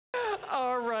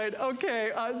All right,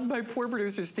 okay. My poor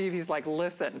producer, Steve, he's like,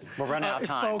 listen. We're running out of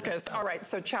time. Focus. All right,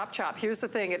 so chop, chop. Here's the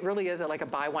thing. It really is like a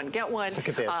buy one, get one. Look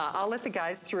at this. I'll let the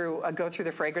guys go through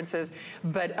the fragrances,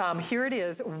 but here it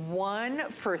is. One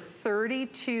for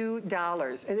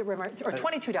 $32. Is it, or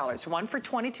 $22. One for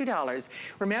 $22.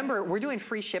 Remember, we're doing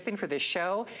free shipping for this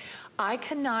show. I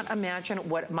cannot imagine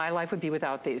what my life would be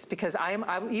without these, because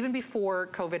even before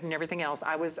COVID and everything else,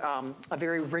 I was a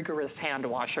very rigorous hand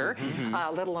washer,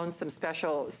 let alone some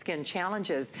special skin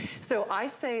challenges. So I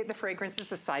say the fragrance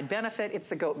is a side benefit. It's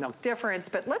the goat milk difference,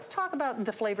 but let's talk about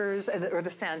the flavors or the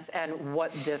scents and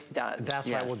what this does. That's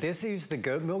right. Well, this is the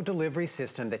goat milk delivery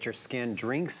system that your skin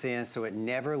drinks in, so it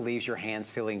never leaves your hands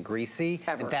feeling greasy.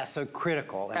 Ever. And that's so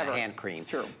critical in a hand cream. It's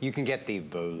true. You can get the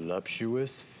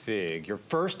voluptuous fig. Your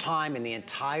first time in the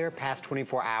entire past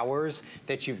 24 hours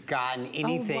that you've gotten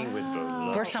anything with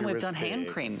voluptuous First time we've done fig. hand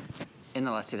cream in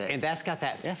the last 2 days. And that's got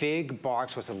that fig bark,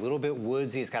 so it's a little bit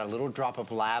woodsy. It's got a little drop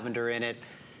of lavender in it.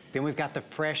 Then we've got the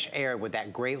fresh air with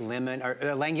that great lemon, or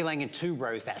ylang ylang and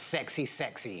tuberose, that sexy,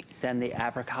 sexy. Then the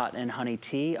apricot and honey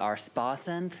tea, our spa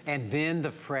scent. And then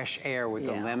the fresh air with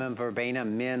the lemon verbena.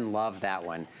 Men love that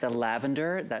one. The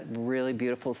lavender, that really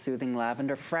beautiful, soothing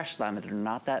lavender, fresh lavender,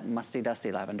 not that musty,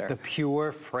 dusty lavender. The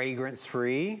pure,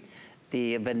 fragrance-free.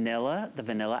 The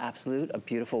vanilla absolute, a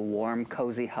beautiful, warm,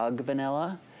 cozy hug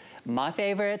vanilla. My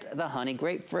favorite, the honey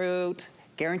grapefruit.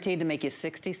 Guaranteed to make you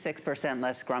 66%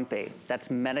 less grumpy. That's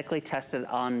medically tested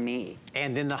on me.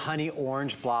 And then the honey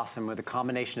orange blossom with a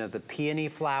combination of the peony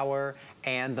flower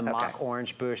and the mock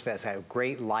orange bush. That's a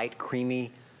great, light,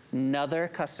 creamy. Another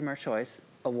customer choice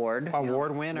award.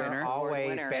 Award winner,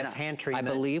 always, best hand treatment.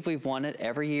 I believe we've won it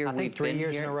every year. I think 3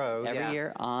 years in a row. Every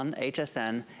year on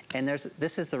HSN. And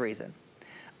this is the reason.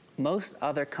 Most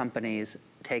other companies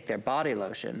take their body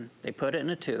lotion, they put it in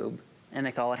a tube, and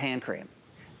they call it hand cream.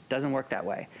 Doesn't work that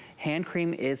way. Hand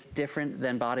cream is different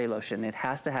than body lotion. It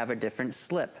has to have a different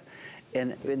slip.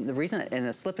 And the reason, and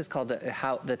the slip is called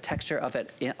the texture of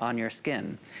it on your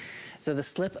skin. So the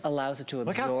slip allows it to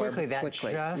absorb quickly. Look how quickly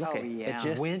that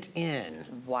just went in.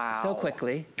 Wow. So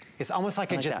quickly. It's almost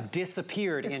like it just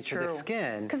disappeared into the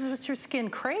skin. Because it's what your skin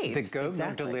craves. The goat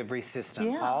milk delivery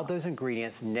system. All those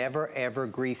ingredients, never ever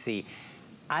greasy.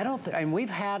 I don't think, and we've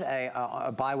had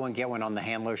a buy one, get one on the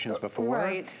hand lotions before.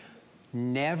 Right.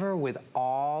 Never with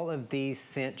all of these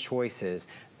scent choices.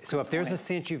 So if there's a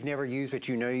scent you've never used, but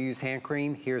you know you use hand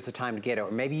cream, here's the time to get it.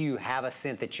 Or maybe you have a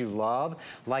scent that you love,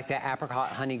 like that apricot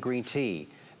honey green tea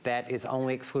that is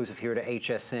only exclusive here to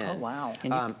HSN. Oh,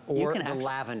 wow. Or the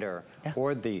lavender,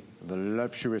 or the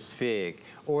voluptuous fig,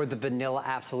 or the vanilla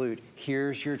absolute.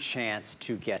 Here's your chance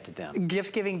to get to them.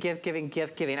 Gift giving, gift giving,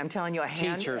 gift giving. I'm telling you,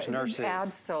 teachers, nurses.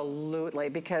 Absolutely,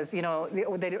 because, you know,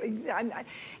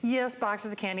 yes,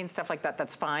 boxes of candy and stuff like that,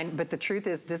 that's fine, but the truth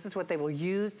is, this is what they will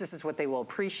use, this is what they will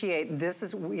appreciate, this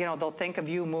is, you know, they'll think of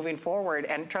you moving forward,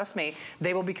 and trust me,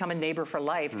 they will become a neighbor for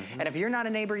life. And if you're not a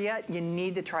neighbor yet, you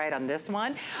need to try it on this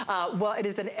one. Well, it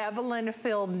is an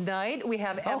Evelyn-filled night. We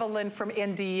have Evelyn from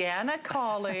Indiana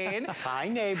calling. Hi,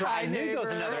 neighbor. I knew there was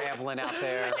another Evelyn out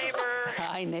there. Hi, neighbor.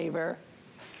 Hi, neighbor.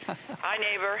 Hi,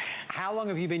 neighbor. How long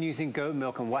have you been using goat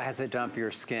milk, and what has it done for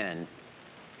your skin?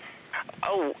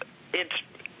 Oh, it's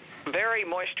very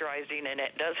moisturizing, and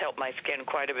it does help my skin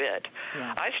quite a bit.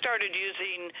 I started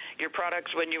using your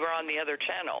products when you were on the other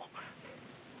channel.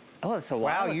 Oh, that's a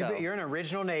while ago. Wow, you're an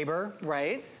original neighbor.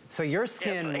 Right. So your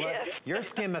skin, your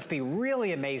skin must be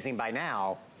really amazing by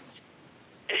now.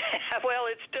 Well,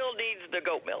 it still needs the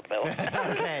goat milk, though.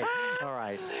 Okay, all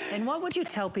right. And what would you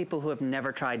tell people who have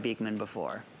never tried Beekman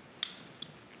before?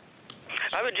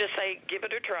 I would just say, give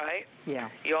it a try. Yeah.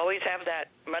 You always have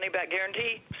that money-back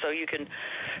guarantee, so you can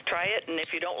try it, and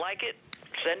if you don't like it,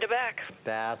 send it back.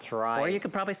 That's right. Or you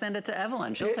could probably send it to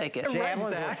Evelyn. She'll take it.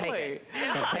 Evelyn's going to take it.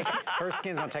 She's going to take it. Her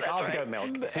skin's going to take all the goat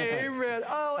milk. Amen.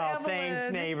 Oh, Evelyn.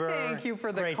 Thanks, neighbor. Thank you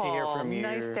for the Great call. to hear from you.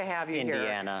 Nice to have you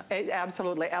Indiana. here.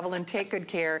 Absolutely. Evelyn, take good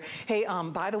care. Hey,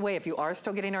 by the way, if you are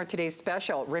still getting our Today's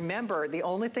Special, remember, the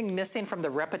only thing missing from the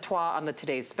repertoire on the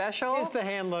Today's Special is the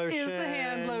hand lotion. Is the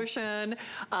hand lotion.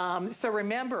 So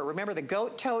remember the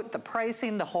goat tote, the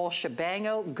pricing, the whole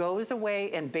shebango goes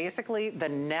away in basically the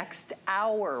next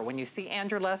hour. When you see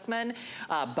Andrew Lessman,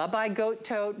 bye-bye goat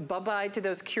tote, bye-bye to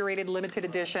those curated limited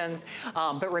editions.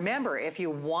 But remember, if you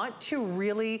want to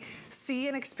really see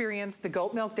and experience the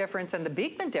goat milk difference and the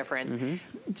Beekman difference,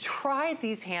 try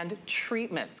these hand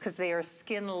treatments, because they are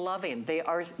skin loving. They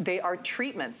are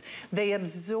treatments. They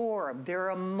absorb,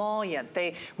 they're emollient.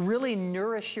 They really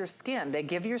nourish your skin. They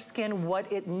give your skin what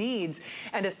it needs.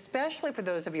 And especially for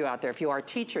those of you out there, if you are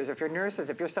teachers, if you're nurses,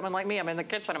 if you're someone like me, I'm in the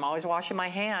kitchen, I'm always washing my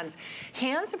hands.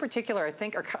 Hands in particular, I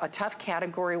think, are a tough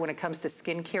category when it comes to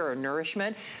skincare or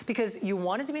nourishment, because you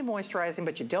want it to be moisturizing,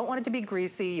 but you don't want it to be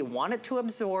greasy. You want it to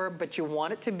absorb, but you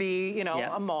want it to be, you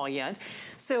know, emollient.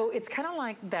 So it's kind of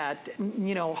like that,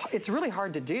 you know, it's really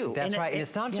hard to do. That's right, and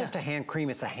it's not just a hand cream,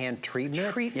 it's a hand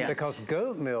treatment. Because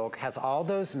goat milk has all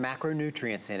those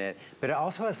macronutrients in it, but it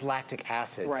also has lactic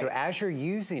acid. Right. So as you're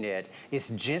using it, it's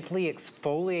gently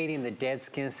exfoliating the dead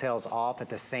skin cells off at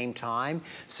the same time.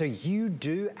 So you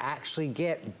do actually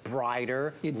get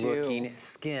brighter looking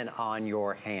skin on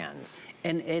your hands.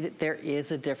 And there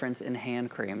is a difference in hand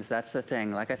creams. That's the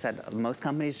thing. Like I said, most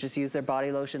companies just use their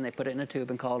body lotion, they put it in a tube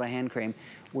and call it a hand cream.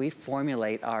 We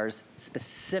formulate ours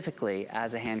specifically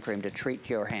as a hand cream to treat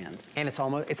your hands. And it's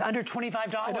under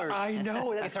 $25. I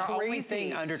know, that's it's our crazy. only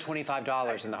thing under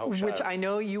 $25 in the whole show. Which I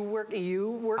know you work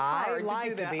hard like to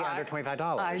do that. to be under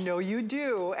 $25. I know you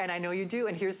do, and I know you do.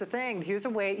 And here's the thing. Here's a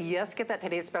way, yes, get that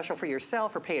today's special for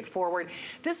yourself or pay it forward.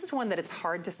 This is one that it's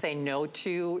hard to say no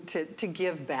to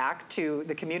give back to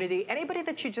the community. Anybody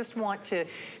that you just want to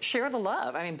share the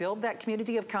love. I mean, build that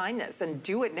community of kindness and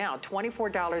do it now.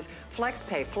 $24, flex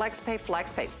pay,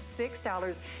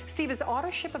 $6. Steve, is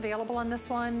AutoShip available on this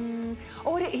one?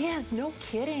 Oh, it is, no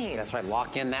kidding. That's right,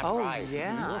 lock in that price. Oh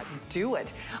yeah, do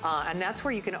it. And that's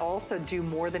where you can also do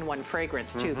more than one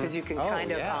fragrance too, because you can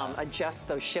kind of adjust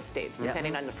those ship dates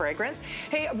depending on the fragrance.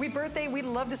 Hey, we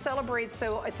love to celebrate,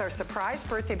 so it's our surprise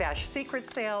birthday bash secret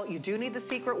sale. You do need the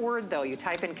secret word though. You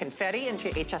type in confetti into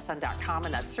hsn.com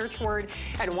in that search word,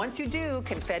 and once you do,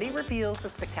 confetti reveals the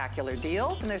spectacular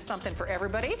deals, and there's something for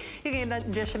everybody. You get an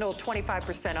additional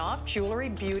 25% off jewelry,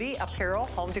 beauty, apparel,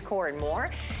 home decor, and more.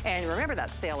 And remember,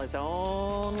 that sale is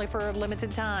only for a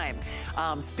limited time.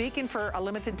 Speaking for a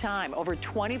limited time, over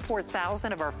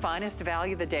 24,000 of our finest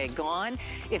value of the day gone.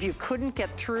 If you couldn't get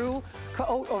through,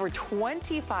 over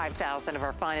 25,000 of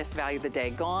our finest value of the day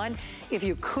gone. If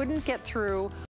you couldn't get through